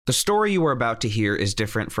The story you are about to hear is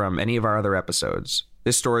different from any of our other episodes.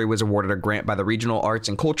 This story was awarded a grant by the Regional Arts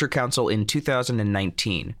and Culture Council in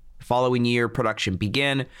 2019. The following year, production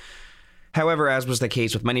began. However, as was the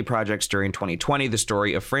case with many projects during 2020, the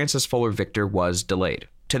story of Frances Fuller Victor was delayed.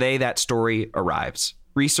 Today, that story arrives.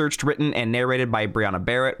 Researched, written, and narrated by Brianna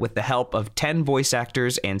Barrett with the help of 10 voice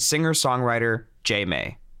actors and singer-songwriter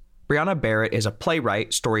Jaymay. Brianna Barrett is a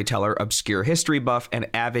playwright, storyteller, obscure history buff, and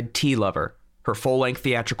avid tea lover. Her full-length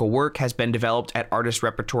theatrical work has been developed at Artist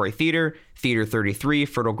Repertory Theater, Theater 33,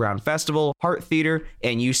 Fertile Ground Festival, Hart Theater,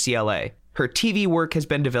 and UCLA. Her TV work has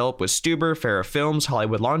been developed with Stuber, Farrah Films,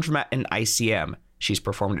 Hollywood Laundromat, and ICM. She's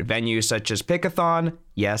performed at venues such as Pickathon,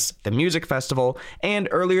 yes, the music festival, and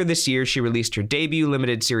earlier this year she released her debut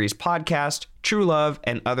limited series podcast, True Love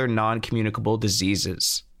and Other Non-Communicable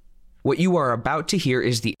Diseases. What you are about to hear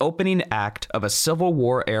is the opening act of a Civil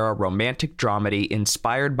War-era romantic dramedy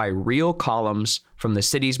inspired by real columns from the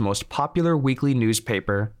city's most popular weekly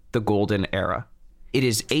newspaper, The Golden Era. It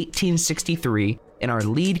is 1863, and our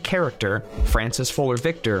lead character, Frances Fuller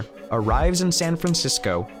Victor, arrives in San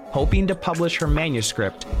Francisco hoping to publish her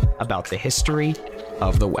manuscript about the history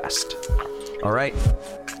of the West. All right,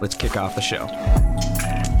 let's kick off the show.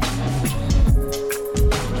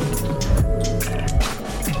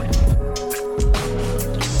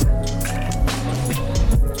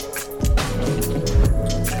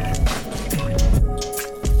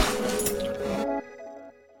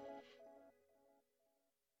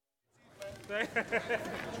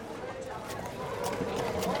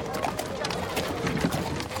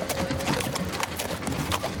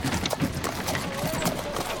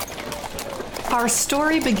 Our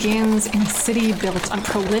story begins in a city built on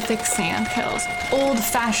prolific sandhills,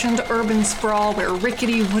 old-fashioned urban sprawl where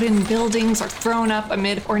rickety wooden buildings are thrown up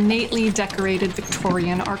amid ornately decorated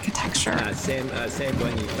Victorian architecture.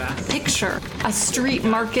 Picture a street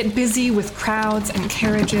market busy with crowds and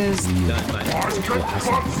carriages,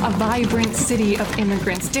 a vibrant city of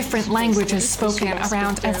immigrants, different languages spoken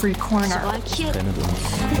around every corner.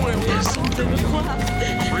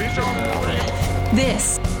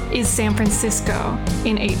 This is San Francisco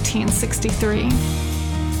in 1863.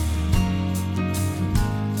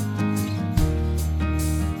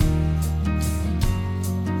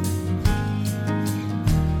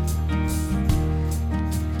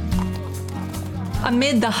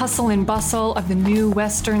 Amid the hustle and bustle of the new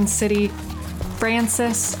western city,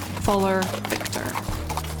 Frances Fuller Victor.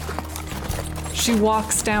 She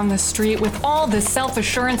walks down the street with all the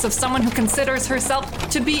self-assurance of someone who considers herself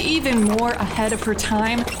to be even more ahead of her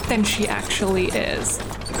time than she actually is.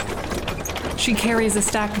 She carries a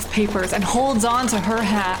stack of papers and holds on to her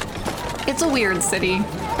hat. It's a weird city,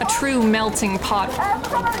 a true melting pot.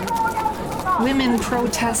 Women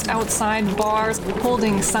protest outside bars,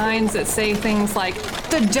 holding signs that say things like,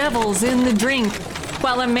 "The devil's in the drink,"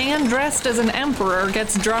 while a man dressed as an emperor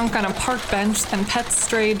gets drunk on a park bench and pets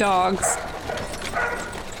stray dogs.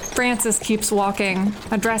 Frances keeps walking,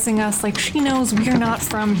 addressing us like she knows we're not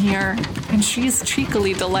from here, and she's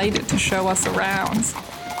cheekily delighted to show us around.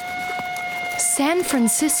 San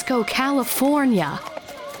Francisco, California.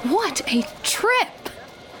 What a trip!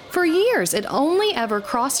 For years, it only ever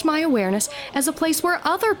crossed my awareness as a place where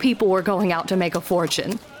other people were going out to make a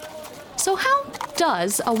fortune. So how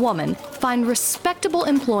does a woman find respectable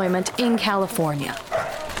employment in California?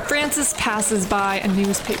 Frances passes by a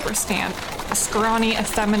newspaper stand. A scrawny,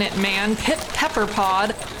 effeminate man, Pip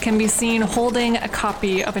Pepperpod, can be seen holding a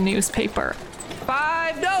copy of a newspaper.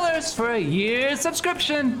 $5 for a year's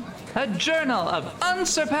subscription. A journal of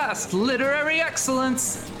unsurpassed literary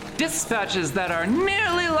excellence. Dispatches that are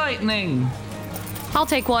nearly lightning. I'll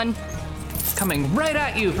take one. Coming right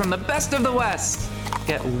at you from the best of the West.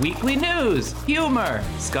 Get weekly news, humor,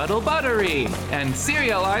 scuttlebuttery, and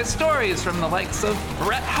serialized stories from the likes of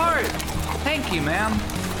Bret Hart. Thank you, ma'am.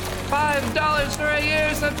 $5 for a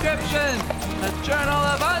year subscription. A journal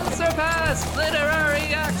of unsurpassed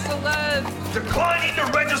literary excellence. Declining to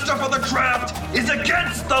register for the draft is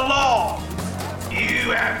against the law.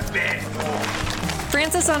 You have been warned.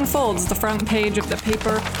 Frances unfolds the front page of the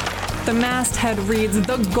paper. The masthead reads,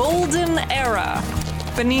 "The Golden Era."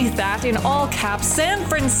 Beneath that, in all caps, San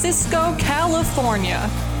Francisco, California.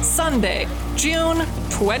 Sunday, June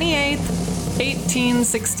 28th,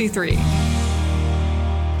 1863.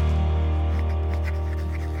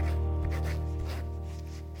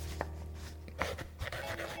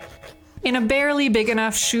 In a barely big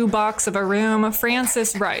enough shoebox of a room,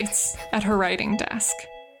 Frances writes at her writing desk.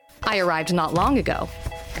 I arrived not long ago.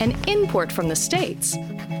 An import from the States.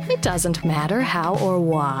 It doesn't matter how or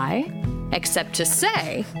why. Except to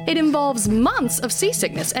say, it involves months of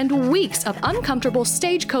seasickness and weeks of uncomfortable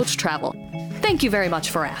stagecoach travel. Thank you very much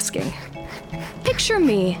for asking. Picture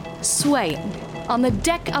me swaying on the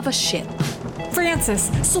deck of a ship. Frances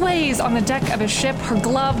sways on the deck of a ship, her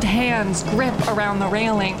gloved hands grip around the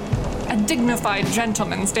railing. A dignified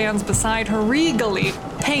gentleman stands beside her regally,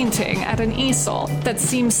 painting at an easel that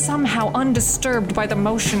seems somehow undisturbed by the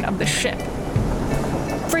motion of the ship.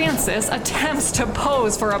 Frances attempts to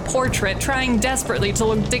pose for a portrait, trying desperately to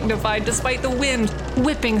look dignified despite the wind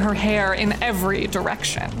whipping her hair in every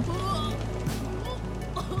direction.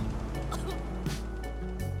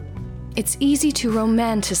 It's easy to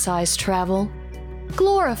romanticize travel,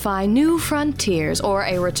 glorify new frontiers, or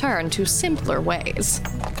a return to simpler ways.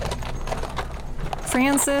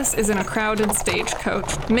 Frances is in a crowded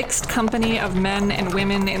stagecoach, mixed company of men and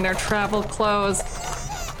women in their travel clothes.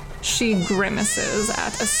 She grimaces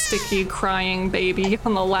at a sticky, crying baby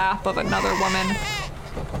on the lap of another woman.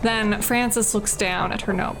 Then Frances looks down at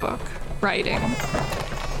her notebook, writing.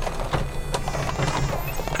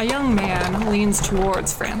 A young man leans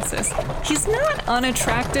towards Frances. He's not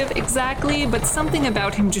unattractive exactly, but something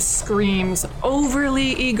about him just screams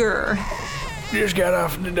overly eager. Just got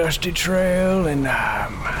off the dusty trail and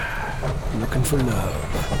I'm looking for love.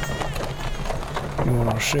 You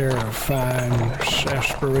want to share a fine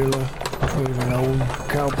sarsaparilla with an old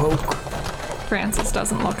cowpoke? Frances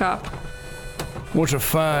doesn't look up. What's a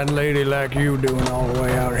fine lady like you doing all the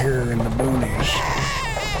way out here in the boonies?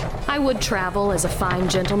 I would travel as a fine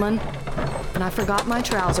gentleman, and I forgot my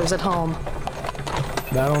trousers at home.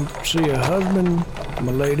 I don't see a husband,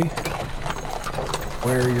 my lady.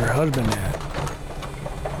 Where your husband at?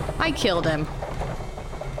 I killed him.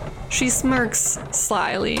 She smirks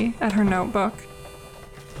slyly at her notebook.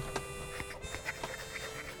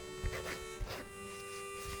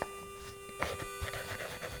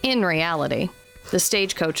 In reality, the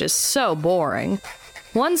stagecoach is so boring.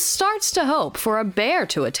 One starts to hope for a bear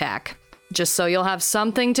to attack, just so you'll have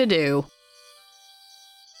something to do.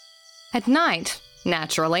 At night,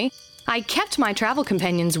 naturally, I kept my travel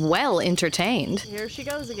companions well entertained. Here she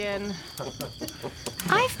goes again.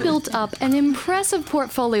 I've built up an impressive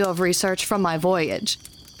portfolio of research from my voyage.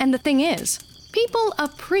 And the thing is, people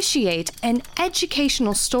appreciate an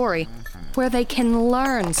educational story where they can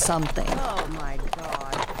learn something. Oh my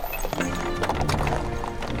God.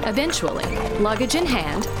 Eventually, luggage in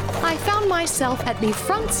hand, I found myself at the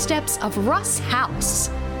front steps of Russ House.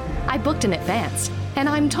 I booked in advance, and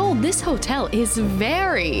I'm told this hotel is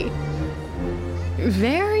very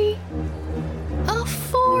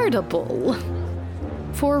affordable.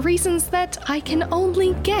 For reasons that I can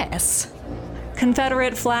only guess.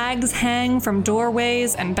 Confederate flags hang from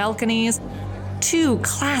doorways and balconies. Two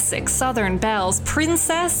classic Southern belles,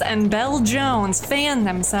 Princess and Belle Jones, fan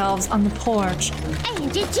themselves on the porch.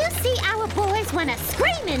 And did you see our boys win a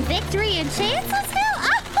screaming victory in Chancellorsville?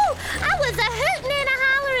 Oh, I was a hooting and a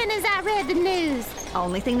hollering as I read the news.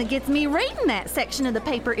 Only thing that gets me reading that section of the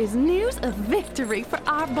paper is news of victory for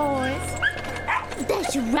our boys.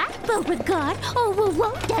 That's right, Beauregard. Oh,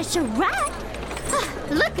 well, that's right.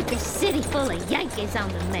 Look at this city full of Yankees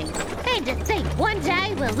on the main. And to think one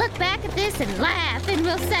day we'll look back at this and laugh and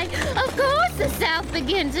we'll say, of course the South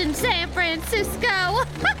begins in San Francisco.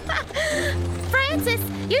 Frances,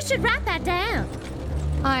 you should write that down.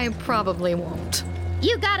 I probably won't.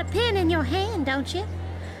 You got a pen in your hand, don't you?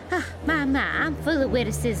 My, I'm full of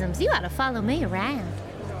witticisms. You ought to follow me around.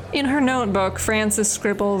 In her notebook, Frances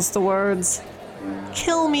scribbles the words,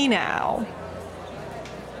 "Kill me now."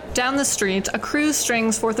 Down the street, a crew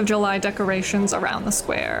strings 4th of July decorations around the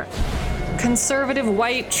square. Conservative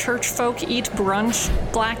white church folk eat brunch,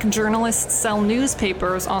 black journalists sell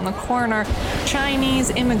newspapers on the corner, Chinese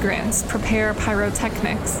immigrants prepare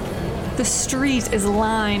pyrotechnics. The street is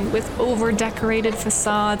lined with over-decorated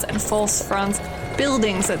facades and false fronts,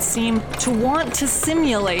 buildings that seem to want to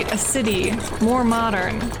simulate a city more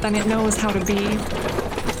modern than it knows how to be.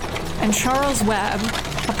 And Charles Webb,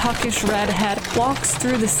 a puckish redhead, walks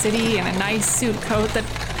through the city in a nice suit coat that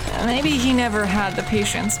maybe he never had the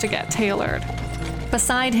patience to get tailored.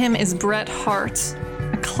 Beside him is Bret Hart,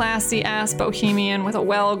 a classy-ass bohemian with a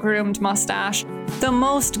well-groomed mustache, the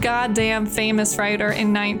most goddamn famous writer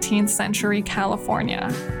in 19th century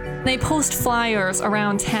California. They post flyers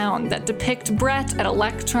around town that depict Bret at a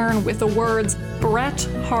lectern with the words, "Bret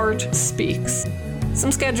Hart Speaks."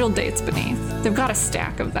 Some scheduled dates beneath. They've got a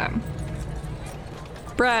stack of them.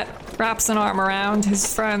 Bret wraps an arm around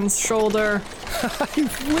his friend's shoulder. I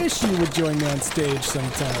wish you would join me on stage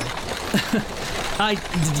sometime. I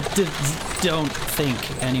don't think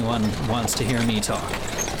anyone wants to hear me talk.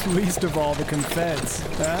 Least of all the Confeds,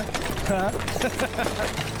 huh? huh?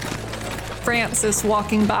 Frances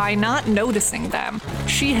walking by, not noticing them.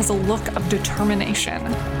 She has a look of determination.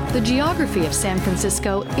 The geography of San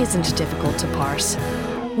Francisco isn't difficult to parse.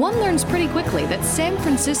 One learns pretty quickly that San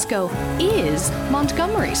Francisco is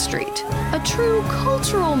Montgomery Street, a true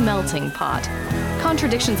cultural melting pot.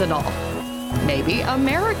 Contradictions and all. Maybe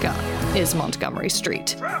America is Montgomery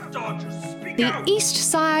Street. The East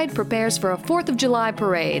Side prepares for a 4th of July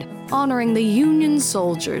parade, honoring the Union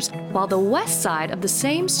soldiers, while the West Side of the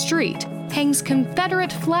same street hangs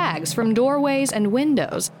Confederate flags from doorways and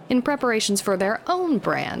windows in preparations for their own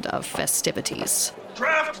brand of festivities.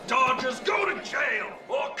 Draft dodgers, go to jail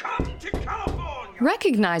or come to California!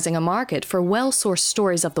 Recognizing a market for well-sourced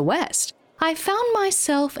stories of the West, I found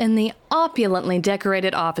myself in the opulently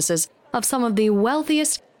decorated offices of some of the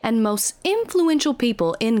wealthiest and most influential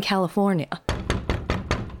people in California.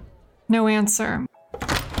 No answer.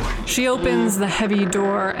 She opens the heavy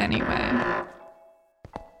door anyway.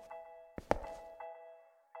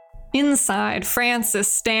 Inside, Frances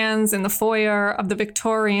stands in the foyer of the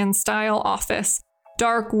Victorian-style office.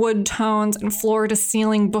 Dark wood tones and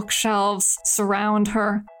floor-to-ceiling bookshelves surround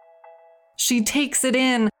her. She takes it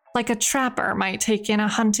in like a trapper might take in a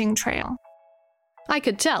hunting trail. I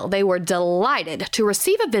could tell they were delighted to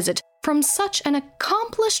receive a visit from such an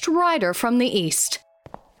accomplished writer from the East.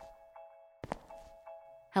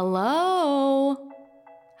 Hello?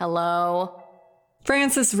 Hello?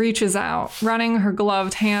 Frances reaches out, running her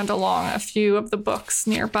gloved hand along a few of the books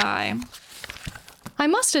nearby. I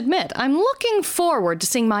must admit, I'm looking forward to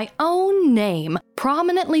seeing my own name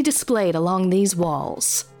prominently displayed along these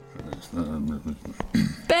walls.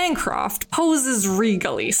 Bancroft poses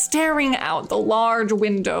regally, staring out the large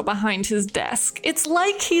window behind his desk. It's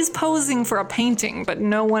like he's posing for a painting, but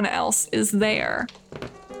no one else is there.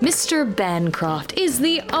 Mr. Bancroft is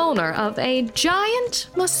the owner of a giant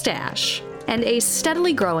mustache and a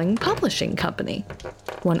steadily growing publishing company.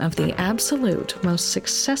 One of the absolute most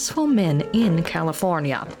successful men in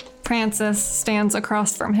California. Frances stands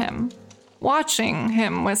across from him, watching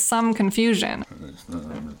him with some confusion.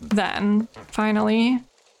 Then, finally,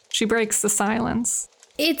 she breaks the silence.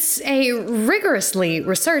 It's a rigorously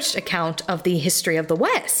researched account of the history of the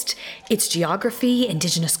West, its geography,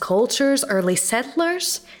 indigenous cultures, early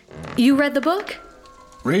settlers. You read the book?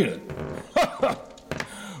 Read it.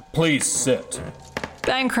 Please sit.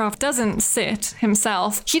 Bancroft doesn't sit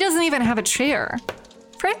himself. He doesn't even have a chair.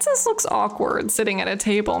 Frances looks awkward sitting at a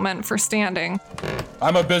table meant for standing.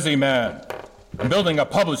 I'm a busy man. I'm building a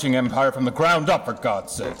publishing empire from the ground up, for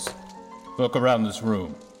God's sakes. Look around this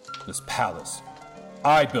room, this palace.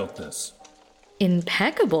 I built this.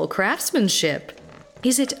 Impeccable craftsmanship.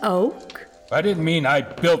 Is it oak? I didn't mean I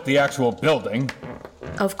built the actual building.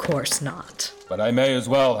 Of course not. But I may as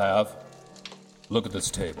well have. Look at this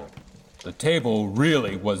table. The table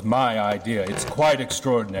really was my idea. It's quite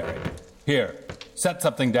extraordinary. Here, set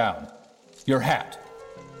something down. Your hat.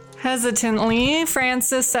 Hesitantly,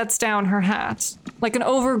 Frances sets down her hat. Like an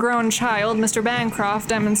overgrown child, Mr. Bancroft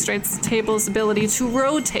demonstrates the table's ability to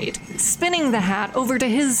rotate, spinning the hat over to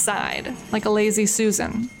his side, like a lazy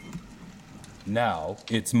Susan. Now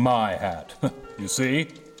it's my hat. You see?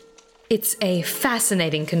 It's a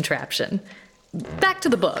fascinating contraption. Back to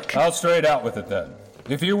the book. I'll straight out with it then.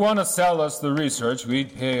 If you want to sell us the research,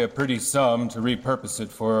 we'd pay a pretty sum to repurpose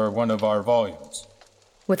it for one of our volumes.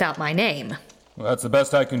 Without my name. Well, that's the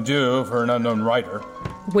best I can do for an unknown writer.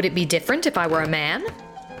 Would it be different if I were a man?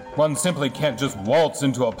 One simply can't just waltz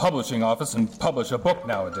into a publishing office and publish a book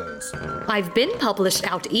nowadays. I've been published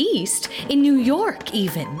out east, in New York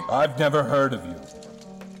even. I've never heard of you.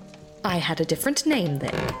 I had a different name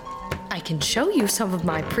then. I can show you some of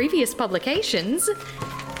my previous publications.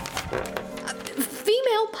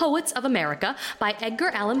 Female Poets of America by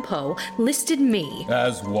Edgar Allan Poe listed me.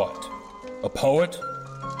 As what? A poet?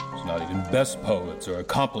 It's not even best poets or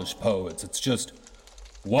accomplished poets. It's just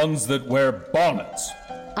ones that wear bonnets.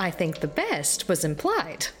 I think the best was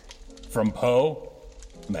implied. From Poe?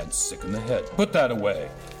 Man's sick in the head. Put that away.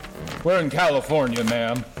 We're in California,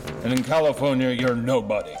 ma'am. And in California, you're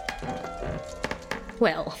nobody.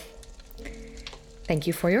 Well, thank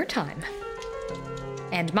you for your time.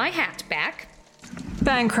 And my hat back.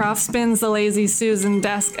 Bancroft spins the lazy Susan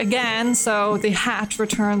desk again, so the hat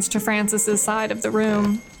returns to Frances's side of the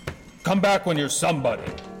room. Come back when you're somebody.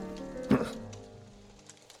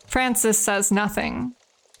 Frances says nothing,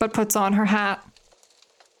 but puts on her hat.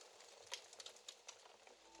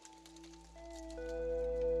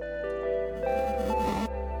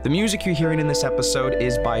 The music you're hearing in this episode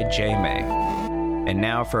is by Jaymay. And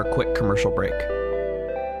now for a quick commercial break.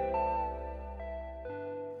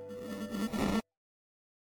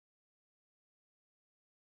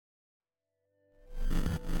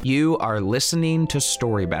 You are listening to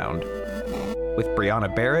Storybound with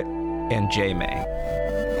Brianna Barrett and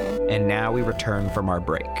Jaymay. And now we return from our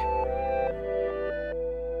break.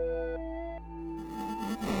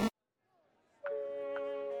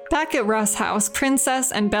 Back at Russ' house,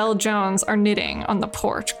 Princess and Belle Jones are knitting on the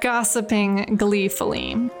porch, gossiping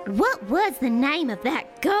gleefully. What was the name of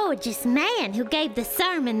that gorgeous man who gave the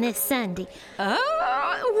sermon this Sunday?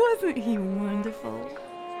 Oh, wasn't he wonderful?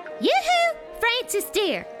 Yoo-hoo! Francis,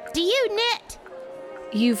 dear, do you knit?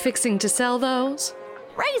 You fixing to sell those?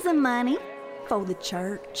 Raising money for the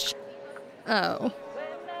church. Oh.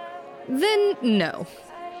 Then no.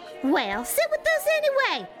 Well, sit with us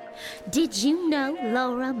anyway. Did you know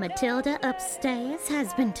Laura Matilda upstairs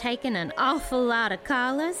has been taking an awful lot of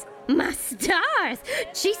callers? My stars!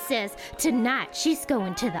 She says tonight she's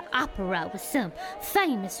going to the opera with some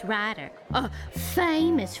famous writer. A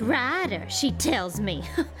famous writer, she tells me.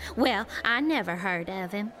 Well, I never heard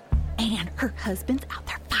of him. And her husband's out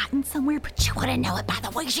there fighting somewhere, but you wouldn't know it by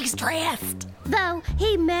the way she's dressed. Though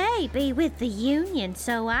he may be with the Union,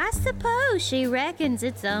 so I suppose she reckons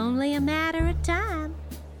it's only a matter of time.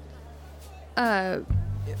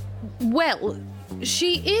 Well,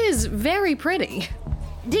 she is very pretty.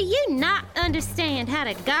 Do you not understand how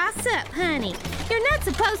to gossip, honey? You're not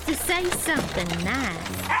supposed to say something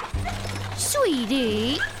nice.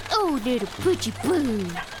 Sweetie, oh, little pretty boo.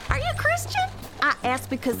 Are you Christian? I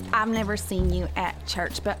asked because I've never seen you at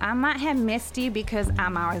church, but I might have missed you because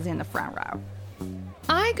I'm always in the front row.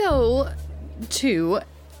 I go to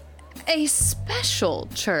a special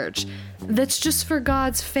church that's just for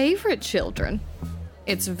God's favorite children.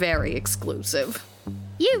 It's very exclusive.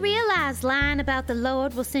 You realize lying about the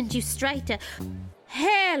Lord will send you straight to...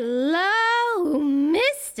 Hello,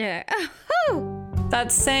 mister. Oh.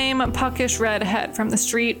 That same puckish redhead from the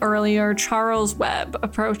street earlier, Charles Webb,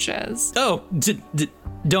 approaches. Oh,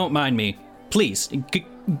 don't mind me. Please,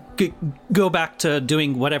 go back to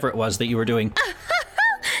doing whatever it was that you were doing.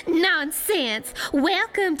 Nonsense.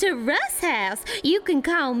 Welcome to Russ' house. You can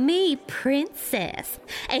call me Princess.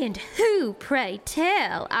 And who, pray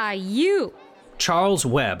tell, are you? Charles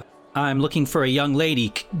Webb. I'm looking for a young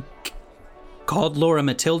lady called Laura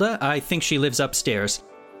Matilda. I think she lives upstairs.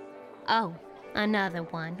 Oh, another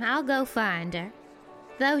one. I'll go find her.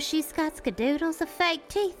 Though she's got skadoodles of fake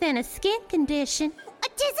teeth and a skin condition.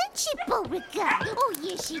 Doesn't she, Beauregard? Oh,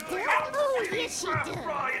 yes, she does. Oh, yes, she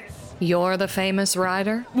does. You're the famous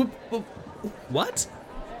writer? What?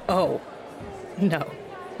 Oh, no.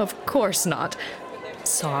 Of course not.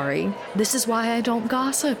 Sorry. This is why I don't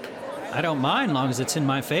gossip. I don't mind, long as it's in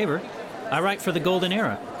my favor. I write for the Golden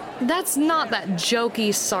Era. That's not that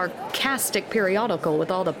jokey, sarcastic periodical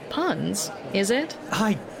with all the puns, is it?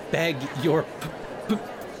 I beg your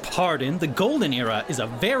pardon. The Golden Era is a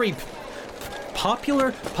very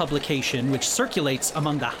popular publication which circulates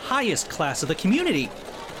among the highest class of the community.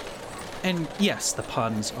 And yes, the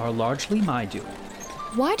puns are largely my doing.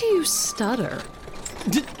 Why do you stutter?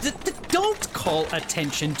 Don't call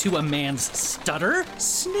attention to a man's stutter.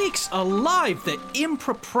 Snakes alive, the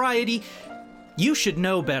impropriety. You should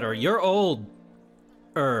know better. You're old.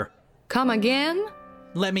 Come again?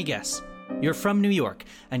 Let me guess. You're from New York,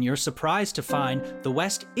 and you're surprised to find the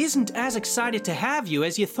West isn't as excited to have you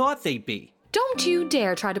as you thought they'd be. Don't you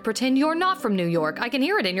dare try to pretend you're not from New York. I can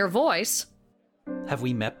hear it in your voice. Have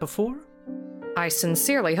we met before? I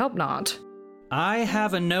sincerely hope not. I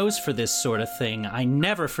have a nose for this sort of thing. I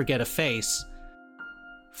never forget a face.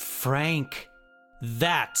 Frank.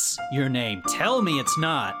 That's your name. Tell me it's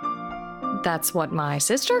not. That's what my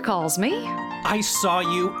sister calls me. I saw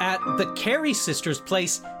you at the Carey sisters'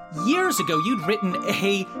 place years ago. You'd written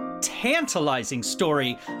a tantalizing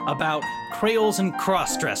story about Creoles and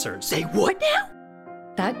cross-dressers. Say what now?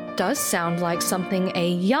 That does sound like something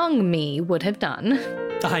a young me would have done.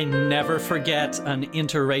 I never forget an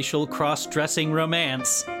interracial cross-dressing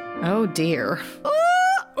romance. Oh dear.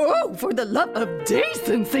 Oh, for the love of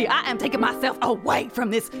decency, I am taking myself away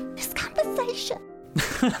from this conversation.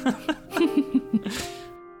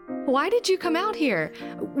 Why did you come out here?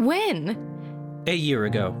 When? A year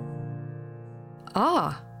ago.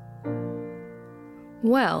 Ah.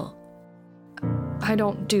 Well, I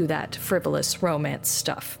don't do that frivolous romance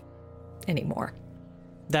stuff anymore.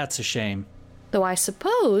 That's a shame. Though I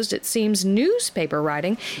supposed it seems newspaper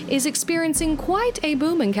writing is experiencing quite a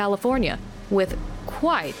boom in California, with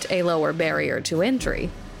quite a lower barrier to entry.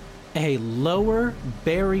 A lower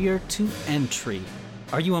barrier to entry?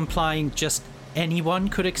 Are you implying just anyone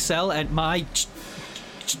could excel at my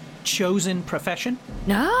chosen profession?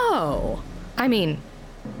 No. I mean,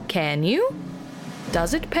 can you?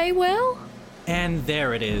 Does it pay well? And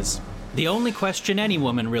there it is. The only question any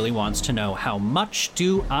woman really wants to know, how much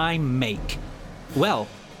do I make? Well,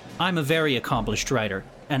 I'm a very accomplished writer,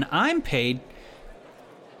 and I'm paid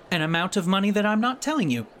an amount of money that I'm not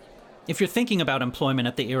telling you. If you're thinking about employment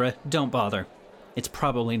at the Era, don't bother. It's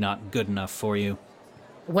probably not good enough for you.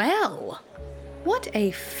 Well, what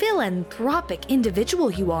a philanthropic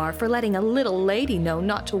individual you are for letting a little lady know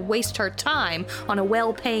not to waste her time on a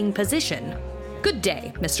well-paying position. Good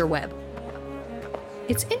day, Mr. Webb.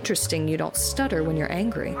 It's interesting you don't stutter when you're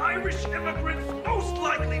angry. Irish immigrants most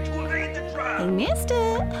likely to evade the draft. Hey,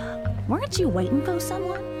 mister, weren't you waiting for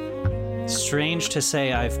someone? Strange to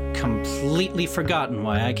say, I've completely forgotten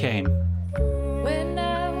why I came. When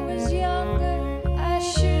I was younger, I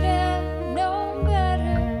should have known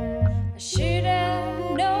better. I should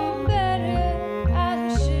have known better.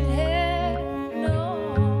 I should have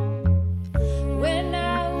known. When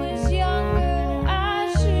I was younger,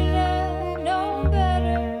 I should have known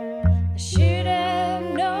better. I should have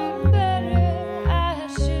known better. I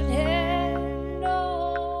should have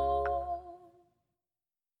known.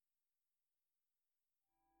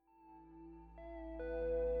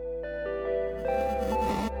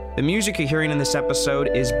 The music you're hearing in this episode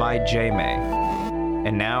is by Jaymay.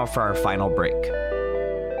 And now for our final break.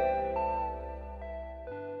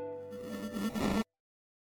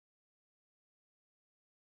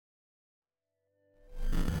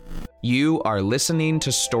 You are listening to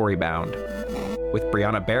Storybound with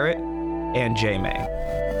Brianna Barrett and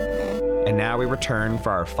Jaymay. And now we return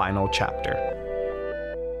for our final chapter.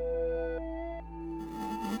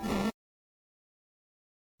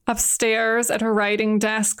 Upstairs at her writing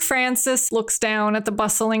desk, Frances looks down at the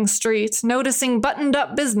bustling street, noticing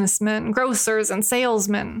buttoned-up businessmen, grocers, and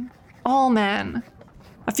salesmen. All men.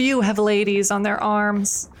 A few have ladies on their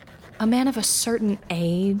arms. A man of a certain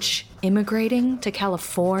age, immigrating to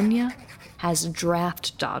California, has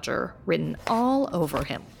draft dodger written all over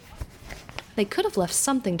him. They could have left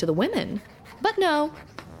something to the women, but no.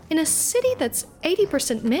 In a city that's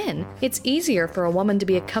 80% men, it's easier for a woman to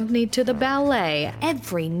be accompanied to the ballet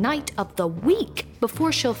every night of the week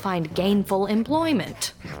before she'll find gainful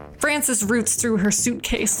employment. Frances roots through her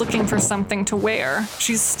suitcase looking for something to wear.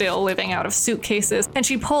 She's still living out of suitcases, and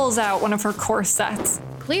she pulls out one of her corsets.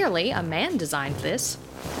 Clearly, a man designed this.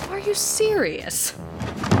 Are you serious?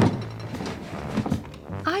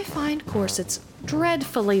 I find corsets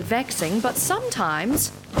dreadfully vexing, but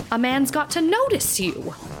sometimes a man's got to notice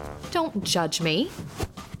you. Don't judge me.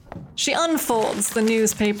 She unfolds the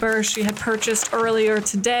newspaper she had purchased earlier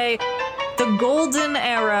today, The Golden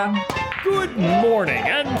Era. Good morning,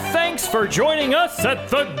 and thanks for joining us at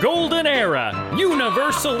The Golden Era,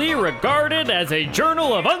 universally regarded as a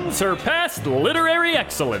journal of unsurpassed literary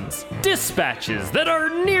excellence. Dispatches that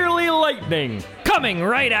are nearly lightning, coming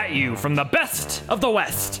right at you from the best of the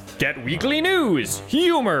West. Get weekly news,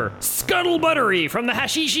 humor, scuttlebuttery from the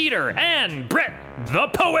Hashish Eater, and Brett, the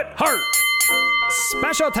Poet Hart.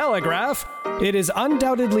 Special telegraph. It is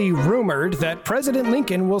undoubtedly rumored that President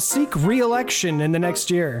Lincoln will seek re-election in the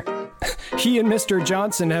next year. He and Mr.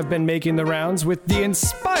 Johnson have been making the rounds with the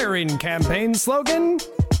inspiring campaign slogan,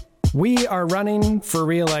 "We are running for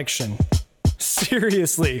re-election."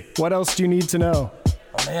 Seriously, what else do you need to know?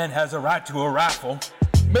 A man has a right to a rifle.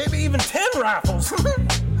 Maybe even 10 rifles.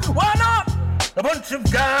 Why not? A bunch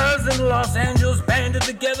of guys in Los Angeles banded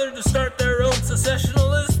together to start their own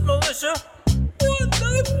secessionalist militia. What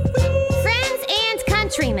the Friends and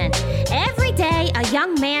countrymen, every day a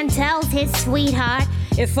young man tells his sweetheart,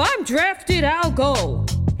 "If I'm drafted, I'll go."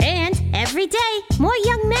 And every day, more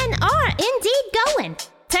young men are indeed going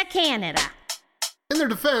to Canada. In their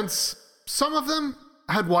defense, some of them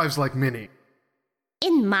had wives like Minnie.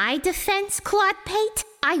 In my defense, Claude Pate,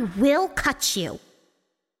 I will cut you.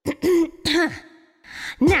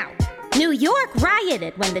 Now, New York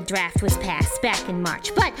rioted when the draft was passed back in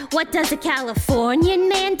March, but what does a Californian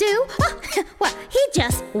man do? Well, he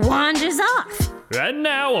just wanders off. And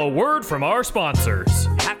now a word from our sponsors.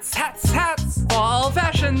 Hats, hats, hats! Fall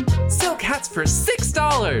fashion! Silk hats for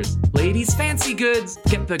 $6! Ladies' fancy goods,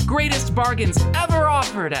 get the greatest bargains ever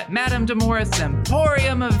offered at Madame de Morris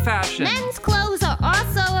Emporium of Fashion. Men's clothes are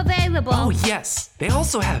also available. Oh yes, they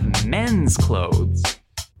also have men's clothes.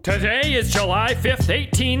 Today is July 5th,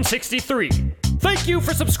 1863. Thank you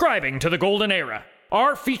for subscribing to The Golden Era.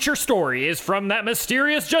 Our feature story is from that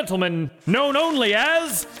mysterious gentleman known only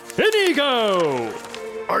as Inigo.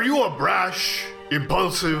 Are you a brash,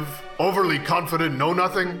 impulsive, overly confident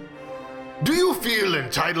know-nothing? Do you feel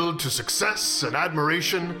entitled to success and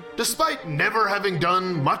admiration despite never having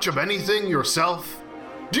done much of anything yourself?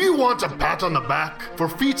 Do you want a pat on the back for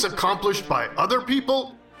feats accomplished by other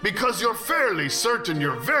people? because you're fairly certain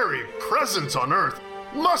your very presence on Earth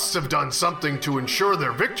must have done something to ensure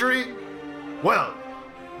their victory, well,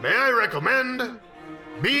 may I recommend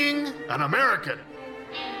being an American.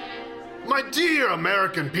 My dear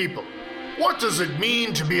American people, what does it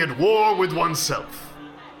mean to be at war with oneself?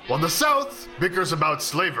 Well, the South bickers about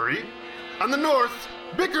slavery, and the North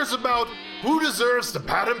bickers about who deserves to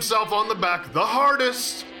pat himself on the back the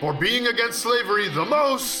hardest for being against slavery the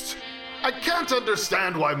most. I can't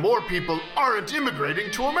understand why more people aren't immigrating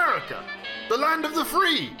to America, the land of the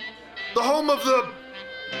free, the home of the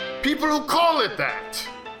people who call it that.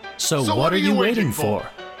 So what are you waiting for?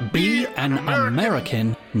 Be an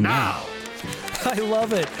American now. I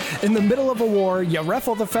love it. In the middle of a war, you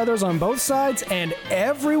ruffle the feathers on both sides and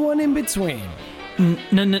everyone in between.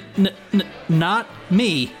 Not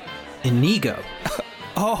me. Inigo.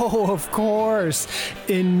 Oh, of course.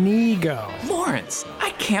 Inigo. Florence, I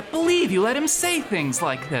can't believe you let him say things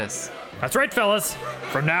like this. That's right, fellas.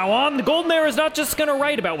 From now on, the Golden Era is not just going to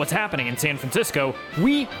write about what's happening in San Francisco.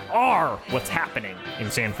 We are what's happening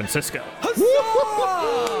in San Francisco. Huzzah!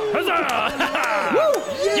 Huzzah! Woo!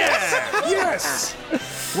 Yes! Yeah! Yes!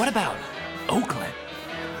 What about Oakland?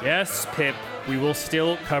 Yes, Pip, we will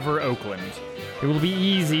still cover Oakland. It will be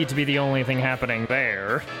easy to be the only thing happening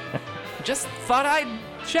there. Just thought I'd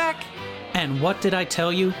check. And what did I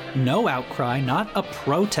tell you? No outcry, not a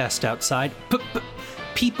protest outside.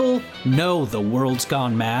 People know the world's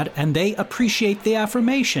gone mad, and they appreciate the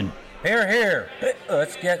affirmation. Here.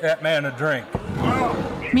 Let's get that man a drink.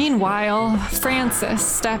 Meanwhile, Frances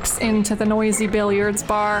steps into the noisy billiards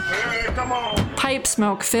bar. Hey, come on. Pipe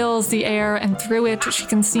smoke fills the air, and through it she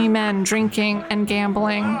can see men drinking and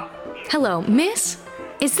gambling. Hello, miss?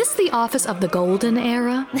 Is this the office of the Golden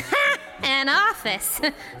Era? An office?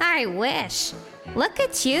 I wish. Look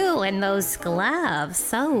at you in those gloves.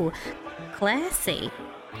 So classy.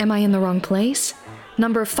 Am I in the wrong place?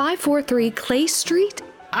 Number 543 Clay Street?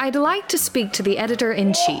 I'd like to speak to the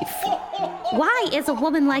editor-in-chief. Why is a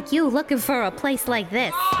woman like you looking for a place like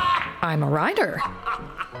this? I'm a writer.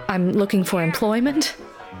 I'm looking for employment.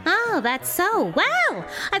 Oh, that's so. Well,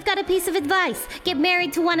 I've got a piece of advice. Get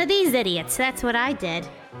married to one of these idiots. That's what I did.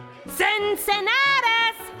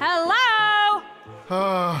 Cincinnatus! Hello!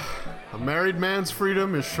 A married man's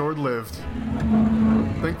freedom is short-lived.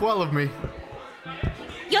 Think well of me.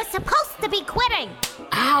 You're supposed to be quitting!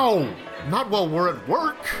 Ow! Not while we're at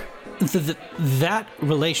work. That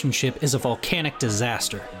relationship is a volcanic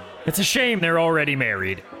disaster. It's a shame they're already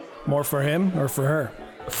married. More for him or for her?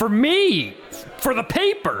 For me! For the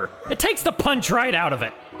paper! It takes the punch right out of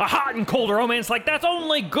it. A hot and cold romance like that's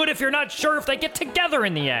only good if you're not sure if they get together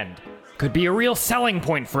in the end. Could be a real selling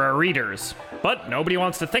point for our readers. But nobody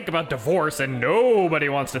wants to think about divorce, and nobody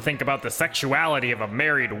wants to think about the sexuality of a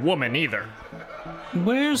married woman either.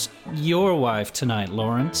 Where's your wife tonight,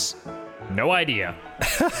 Lawrence? No idea.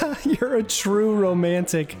 You're a true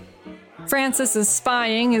romantic. Frances's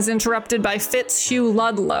spying is interrupted by Fitzhugh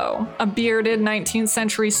Ludlow, a bearded 19th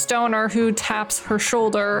century stoner who taps her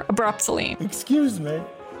shoulder abruptly. Excuse me.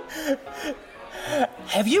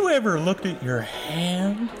 Have you ever looked at your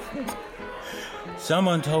hand?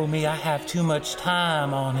 Someone told me I have too much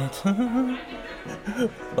time on it.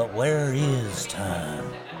 But where is time?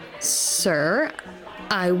 Sir,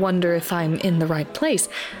 I wonder if I'm in the right place.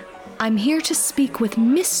 I'm here to speak with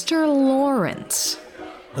Mr. Lawrence.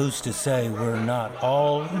 Who's to say we're not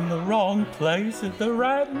all in the wrong place at the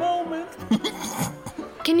right moment?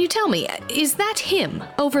 Can you tell me, is that him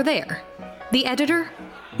over there? The editor?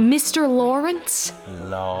 Mr. Lawrence?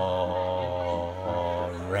 Lawrence.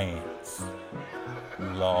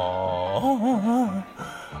 Law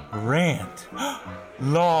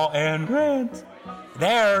and rent.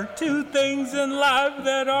 There are two things in life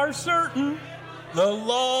that are certain. The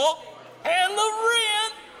law and the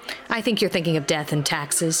rent. I think you're thinking of death and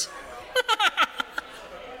taxes.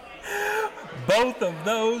 Both of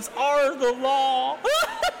those are the law.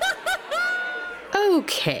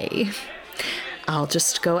 Okay. I'll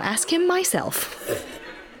just go ask him myself.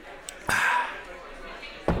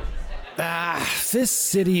 This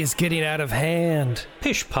city is getting out of hand.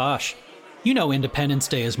 Pish posh. You know Independence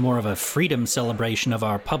Day is more of a freedom celebration of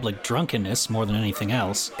our public drunkenness more than anything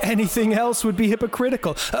else. Anything else would be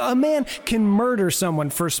hypocritical. A man can murder someone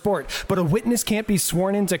for sport, but a witness can't be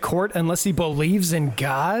sworn into court unless he believes in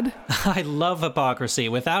God? I love hypocrisy.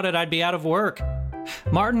 Without it, I'd be out of work.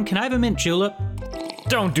 Martin, can I have a mint julep?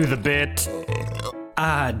 Don't do the bit.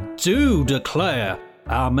 I do declare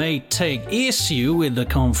I may take issue with the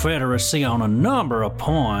Confederacy on a number of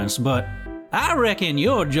points, but I reckon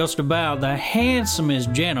you're just about the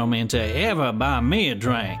handsomest gentleman to ever buy me a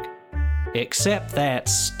drink. except that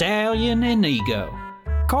stallion Inigo.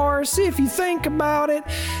 Course, if you think about it,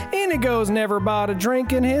 Inigo's never bought a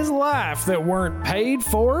drink in his life that weren't paid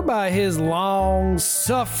for by his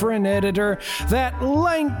long-suffering editor, that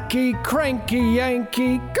lanky, cranky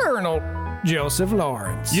Yankee Colonel Joseph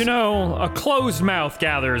Florence. You know, a closed mouth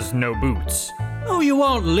gathers no boots. Oh, you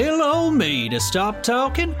want little old me to stop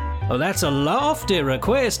talking? Oh, that's a lofty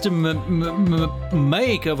request to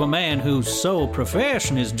make of a man whose sole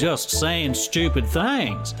profession is just saying stupid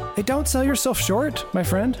things. Hey, don't sell yourself short, my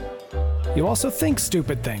friend. You also think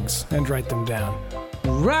stupid things and write them down.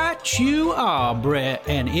 Right you are, Brett,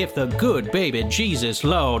 and if the good baby Jesus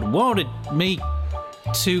Lord wanted me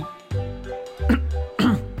to...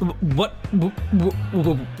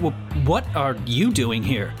 What are you doing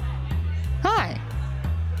here? Hi,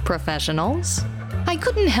 professionals. I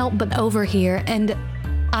couldn't help but overhear, and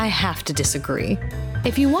I have to disagree.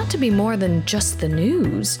 If you want to be more than just the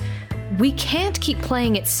news, we can't keep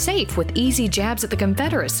playing it safe with easy jabs at the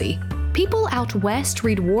Confederacy. People out west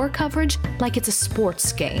read war coverage like it's a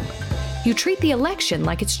sports game. You treat the election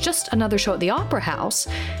like it's just another show at the Opera House.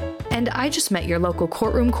 And I just met your local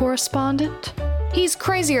courtroom correspondent. He's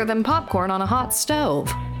crazier than popcorn on a hot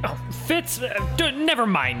stove. Oh, Fitz, never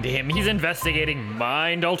mind him. He's investigating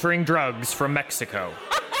mind-altering drugs from Mexico.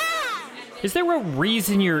 Is there a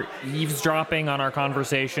reason you're eavesdropping on our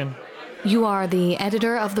conversation? You are the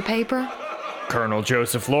editor of the paper? Colonel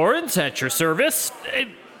Joseph Florence, at your service,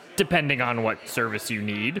 depending on what service you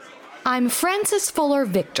need. I'm Frances Fuller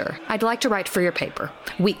Victor. I'd like to write for your paper,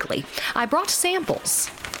 weekly. I brought samples.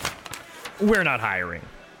 We're not hiring.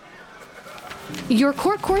 Your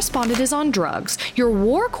court correspondent is on drugs. Your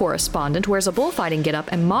war correspondent wears a bullfighting getup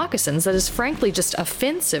and moccasins that is frankly just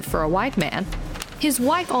offensive for a white man. His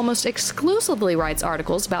wife almost exclusively writes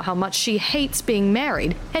articles about how much she hates being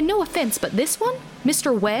married. And no offense, but this one,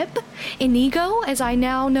 Mr. Webb, Inigo, as I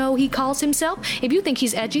now know he calls himself, if you think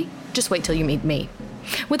he's edgy, just wait till you meet me.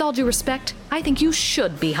 With all due respect, I think you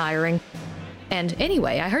should be hiring. And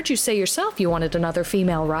anyway, I heard you say yourself you wanted another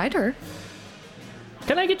female writer.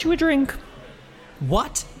 Can I get you a drink?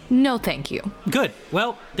 What? No, thank you. Good.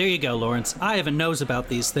 Well, there you go, Lawrence. I have a nose about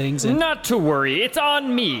these things, and... Not to worry. It's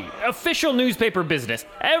on me. Official newspaper business.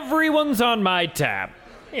 Everyone's on my tab.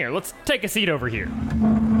 Here, let's take a seat over here.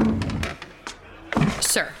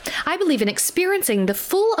 Sir, I believe in experiencing the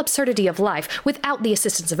full absurdity of life without the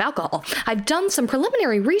assistance of alcohol. I've done some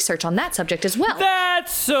preliminary research on that subject as well.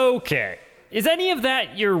 That's okay. Is any of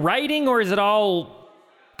that your writing, or is it all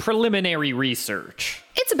preliminary research?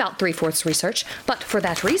 It's about 3/4 research, but for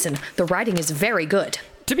that reason, the writing is very good.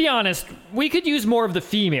 To be honest, we could use more of the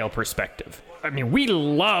female perspective. I mean, we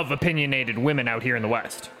love opinionated women out here in the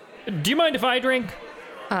West. Do you mind if I drink?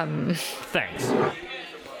 Thanks.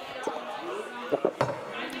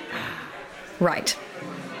 Right.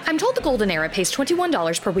 I'm told the Golden Era pays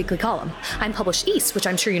 $21 per weekly column. I'm published East, which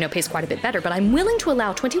I'm sure you know pays quite a bit better, but I'm willing to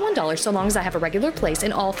allow $21 so long as I have a regular place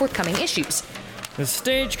in all forthcoming issues. The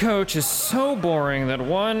stagecoach is so boring that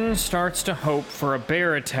one starts to hope for a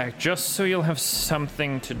bear attack just so you'll have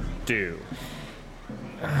something to do.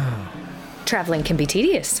 Traveling can be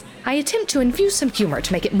tedious. I attempt to infuse some humor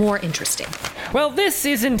to make it more interesting. Well, this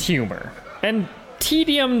isn't humor, and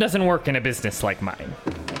tedium doesn't work in a business like mine.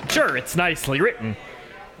 Sure, it's nicely written,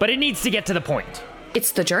 but it needs to get to the point.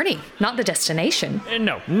 It's the journey, not the destination.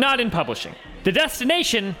 No, not in publishing. The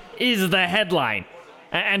destination is the headline.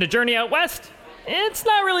 And a journey out west? It's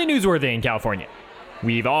not really newsworthy in California.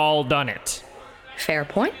 We've all done it. Fair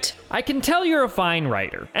point. I can tell you're a fine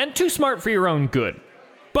writer, and too smart for your own good.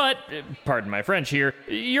 But, pardon my French here,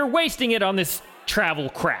 you're wasting it on this travel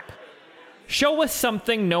crap. Show us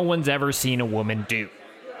something no one's ever seen a woman do.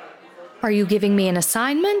 Are you giving me an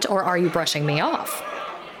assignment, or are you brushing me off?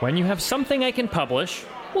 When you have something I can publish,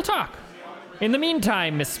 we'll talk. In the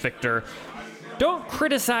meantime, Miss Victor, don't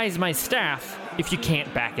criticize my staff if you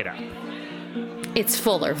can't back it up. It's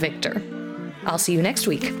Fuller, Victor. I'll see you next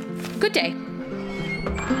week. Good day.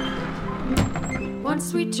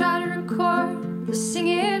 Once we tried to record the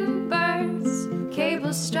singing birds,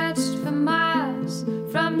 cables stretched for miles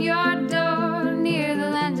from your door near the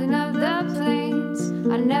landing of the planes.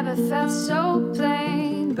 I never felt so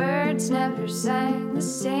plain. Birds never sang the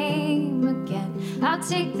same again. I'll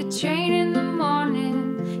take the train in the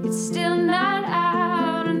morning. It's still not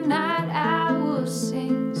out, a night owl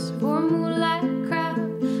sings for moonlight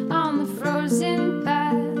crowd on the frozen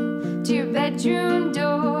path to your bedroom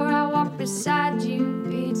door. I walk beside you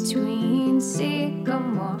between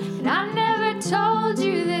sycamore. And I never told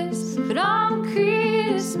you this, but on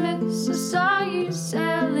Christmas I saw you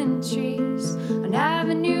selling trees on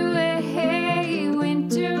Avenue A.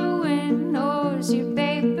 Winter wind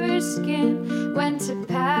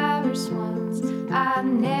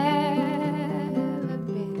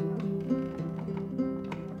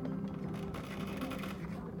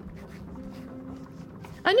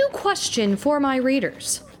A new question for my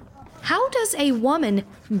readers. How does a woman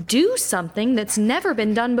do something that's never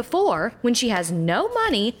been done before when she has no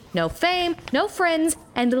money, no fame, no friends,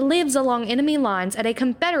 and lives along enemy lines at a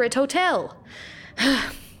Confederate hotel?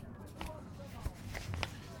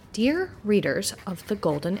 Dear readers of the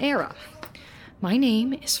Golden Era, my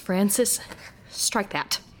name is Frances. Strike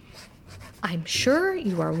that. I'm sure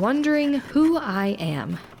you are wondering who I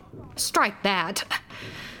am. Strike that.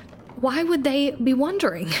 Why would they be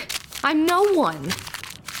wondering? I'm no one.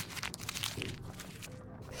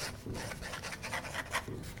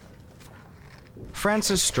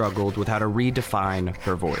 Frances struggled with how to redefine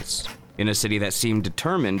her voice in a city that seemed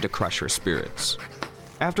determined to crush her spirits.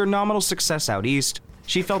 After nominal success out east,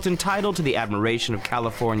 she felt entitled to the admiration of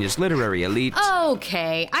California's literary elite.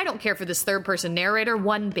 Okay, I don't care for this third-person narrator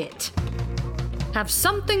one bit. Have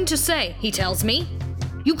something to say, he tells me.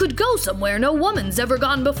 You could go somewhere no woman's ever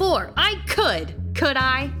gone before. I could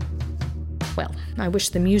I? Well, I wish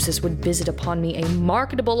the muses would visit upon me a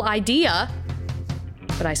marketable idea.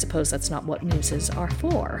 But I suppose that's not what muses are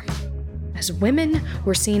for. As women,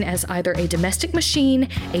 we're seen as either a domestic machine,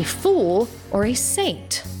 a fool, or a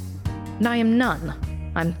saint. And I am none.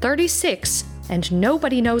 I'm 36, and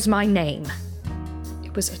nobody knows my name.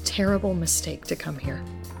 It was a terrible mistake to come here.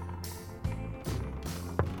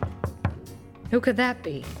 Who could that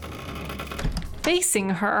be? Facing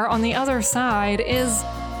her on the other side is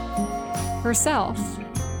herself,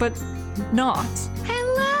 but not.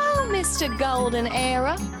 Hello, Mr. Golden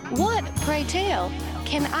Era. What, pray tell,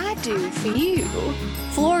 can I do for you?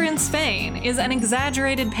 Florence Fane is an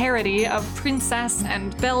exaggerated parody of Princess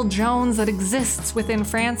and Belle Jones that exists within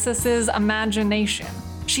Frances's imagination.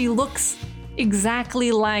 She looks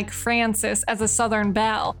exactly like Frances as a Southern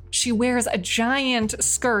belle. She wears a giant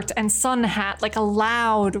skirt and sun hat like a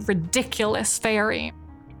loud, ridiculous fairy.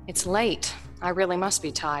 It's late. I really must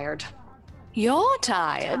be tired. You're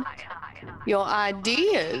tired? Your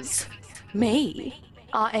ideas, me,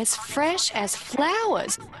 are as fresh as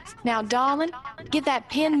flowers. Now, darling, get that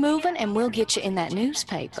pen moving and we'll get you in that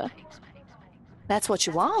newspaper. That's what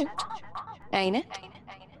you want, ain't it?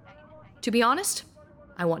 To be honest,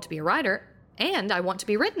 I want to be a writer, and I want to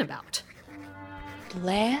be written about.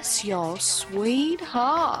 Bless your sweet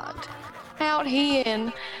heart. Out here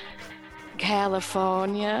in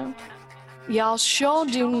California, y'all sure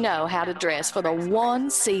do know how to dress for the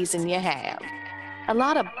one season you have. A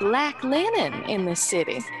lot of black linen in the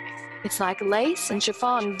city. It's like lace and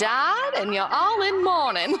chiffon dyed, and you're all in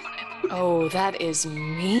mourning. Oh, that is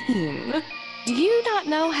mean. Do you not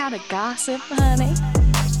know how to gossip, honey?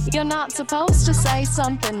 You're not supposed to say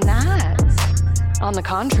something nice. On the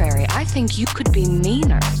contrary, I think you could be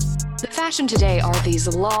meaner. The fashion today are these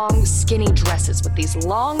long, skinny dresses with these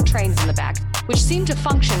long trains in the back, which seem to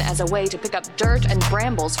function as a way to pick up dirt and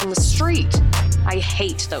brambles from the street. I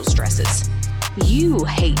hate those dresses. You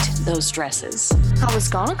hate those dresses. I was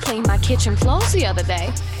gonna clean my kitchen floors the other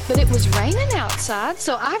day, but it was raining outside,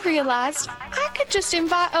 so I realized I could just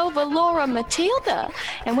invite over Laura Matilda.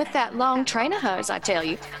 And with that long train of hers, I tell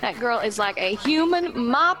you, that girl is like a human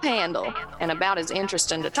mop handle, and about as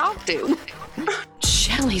interesting to talk to.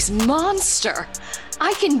 Shelley's monster.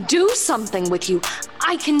 I can do something with you.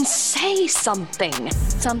 I can say something.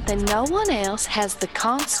 Something no one else has the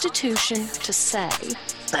Constitution to say.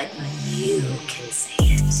 But you can say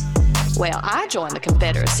it. Well, I joined the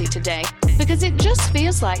Confederacy today because it just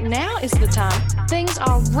feels like now is the time things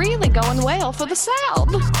are really going well for the South.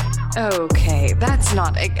 Okay, that's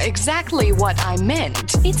not exactly what I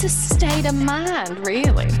meant. It's a state of mind,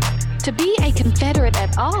 really. To be a Confederate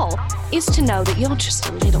at all is to know that you're just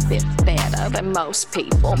a little bit better than most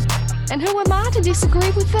people. And who am I to disagree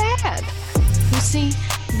with that? You see,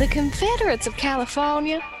 the Confederates of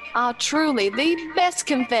California are truly the best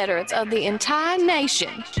Confederates of the entire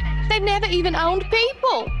nation. They've never even owned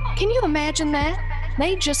people. Can you imagine that?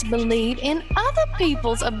 They just believe in other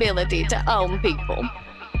people's ability to own people.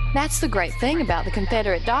 That's the great thing about the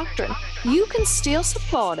Confederate doctrine. You can still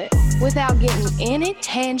support it without getting any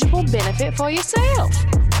tangible benefit for yourself.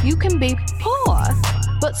 You can be poor,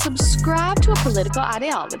 but subscribe to a political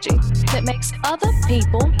ideology that makes other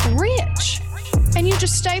people rich. And you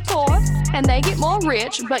just stay poor, and they get more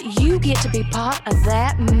rich, but you get to be part of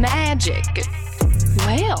that magic.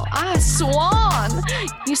 Well, I swan!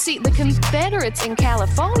 You see, the Confederates in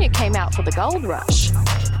California came out for the gold rush.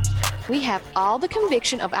 We have all the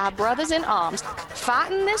conviction of our brothers in arms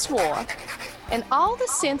fighting this war, and all the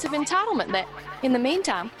sense of entitlement that, in the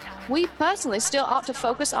meantime, we personally still ought to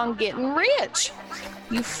focus on getting rich.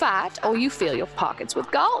 You fight or you fill your pockets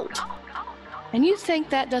with gold. And you think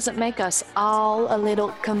that doesn't make us all a little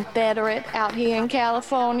Confederate out here in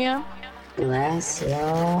California? Bless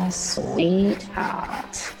your sweet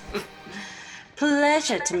heart.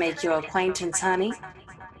 Pleasure to make your acquaintance, honey.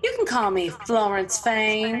 You can call me Florence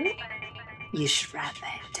Fane. You should write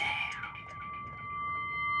that down.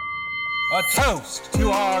 A toast to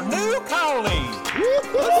our new colleague.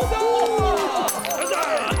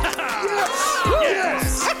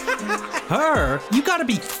 Yes! Her? You gotta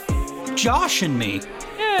be joshing me.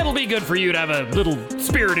 Yeah, it'll be good for you to have a little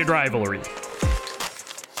spirited rivalry.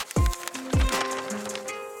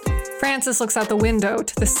 Frances looks out the window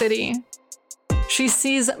to the city. She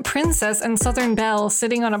sees Princess and Southern Belle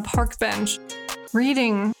sitting on a park bench,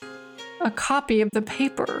 reading a copy of the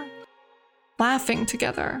paper, laughing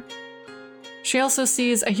together. She also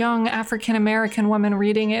sees a young African-American woman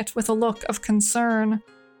reading it with a look of concern.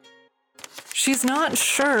 She's not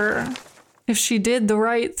sure if she did the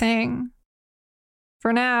right thing.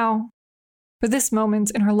 For now, for this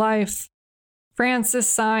moment in her life, Frances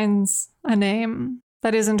signs a name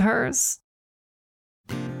that isn't hers.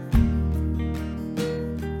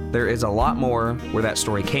 There is a lot more where that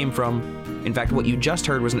story came from. In fact, what you just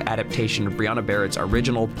heard was an adaptation of Brianna Barrett's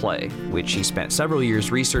original play, which she spent several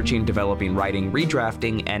years researching, developing, writing,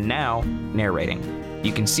 redrafting, and now narrating.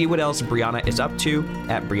 You can see what else Brianna is up to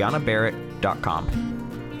at briannabarrett.com.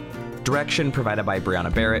 Direction provided by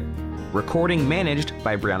Brianna Barrett. Recording managed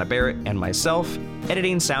by Brianna Barrett and myself.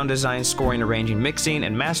 Editing, sound design, scoring, arranging, mixing,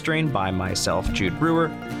 and mastering by myself, Jude Brewer.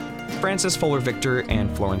 Frances Fuller Victor and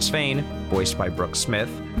Florence Fane, voiced by Brooke Smith.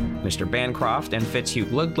 Mr. Bancroft and Fitzhugh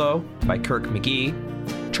Ludlow by Kirk McGee.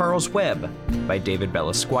 Charles Webb by David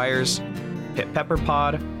Bellis Squires. Pit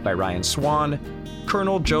Pepperpod by Ryan Swan.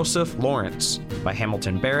 Colonel Joseph Lawrence by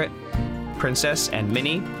Hamilton Barrett. Princess and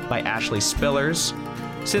Minnie by Ashley Spillers.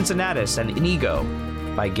 Cincinnatus and Inigo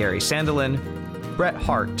by Gary Sandelin. Bret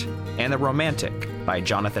Hart and the Romantic by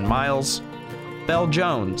Jonathan Miles. Belle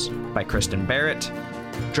Jones by Kristen Barrett.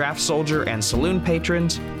 Draft Soldier and Saloon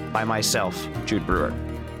Patrons by myself, Jude Brewer.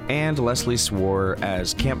 And Leslie Swore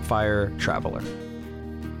as Campfire Traveler.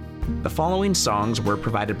 The following songs were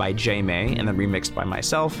provided by Jaymay and then remixed by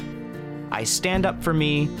myself. I Stand Up For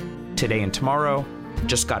Me, Today and Tomorrow,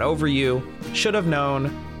 Just Got Over You, Should Have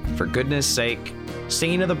Known, For Goodness Sake,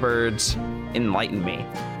 Singing of the Birds, Enlighten Me.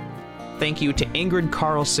 Thank you to Ingrid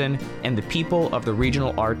Carlson and the people of the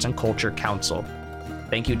Regional Arts and Culture Council.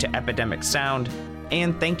 Thank you to Epidemic Sound,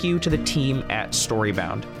 and thank you to the team at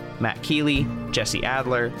Storybound. Matt Keeley, Jesse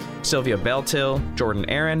Adler, Sylvia Beltil, Jordan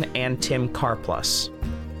Aaron, and Tim Carplus.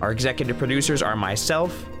 Our executive producers are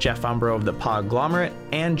myself, Jeff Umbro of the Podglomerate,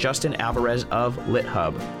 and Justin Alvarez of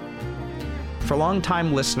LitHub. For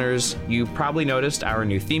longtime listeners, you've probably noticed our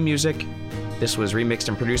new theme music. This was remixed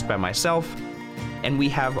and produced by myself, and we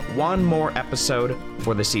have one more episode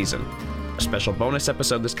for the season. A special bonus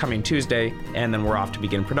episode this coming Tuesday, and then we're off to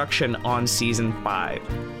begin production on Season 5.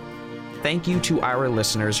 Thank you to our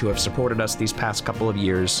listeners who have supported us these past couple of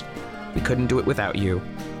years. We couldn't do it without you.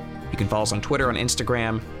 You can follow us on Twitter and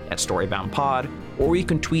Instagram at StoryboundPod, or you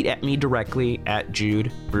can tweet at me directly at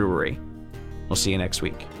Jude Brewery. We'll see you next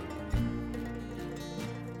week.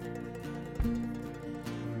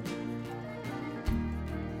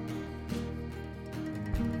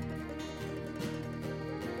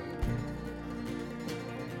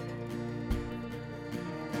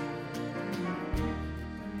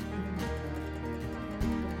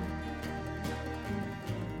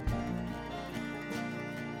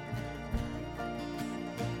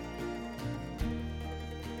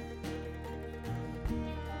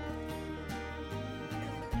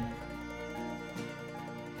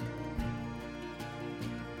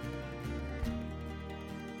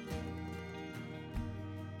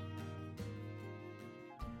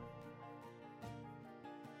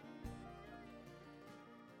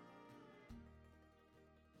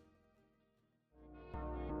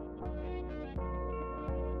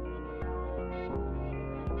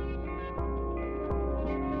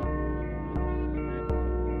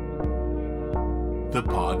 The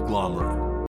Podglomerate.